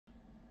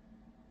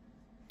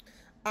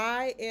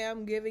I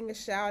am giving a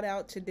shout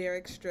out to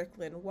Derrick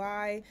Strickland.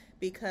 Why?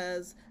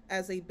 Because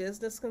as a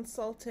business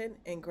consultant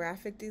and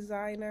graphic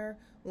designer,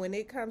 when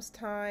it comes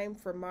time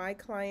for my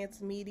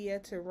clients' media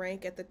to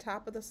rank at the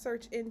top of the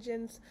search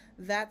engines,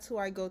 that's who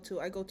I go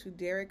to. I go to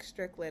Derrick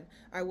Strickland.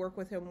 I work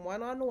with him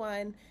one on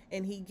one,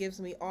 and he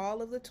gives me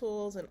all of the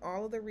tools and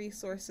all of the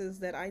resources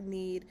that I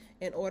need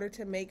in order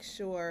to make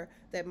sure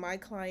that my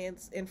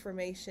clients'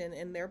 information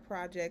and their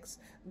projects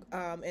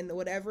and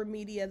whatever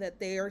media that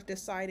they are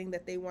deciding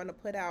that they want to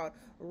put out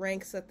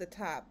ranks at the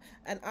top.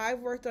 And I've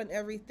worked on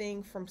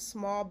everything from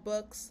small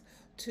books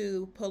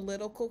to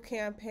political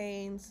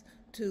campaigns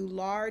to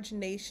large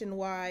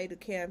nationwide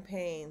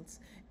campaigns.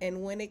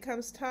 And when it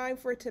comes time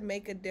for it to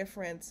make a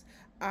difference,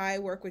 I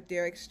work with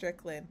Derrick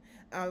Strickland.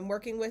 I'm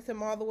working with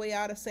him all the way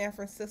out of San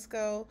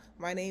Francisco.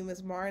 My name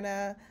is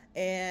Marna,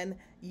 and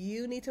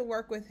you need to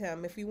work with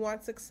him. If you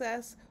want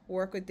success,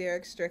 work with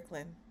Derrick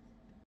Strickland.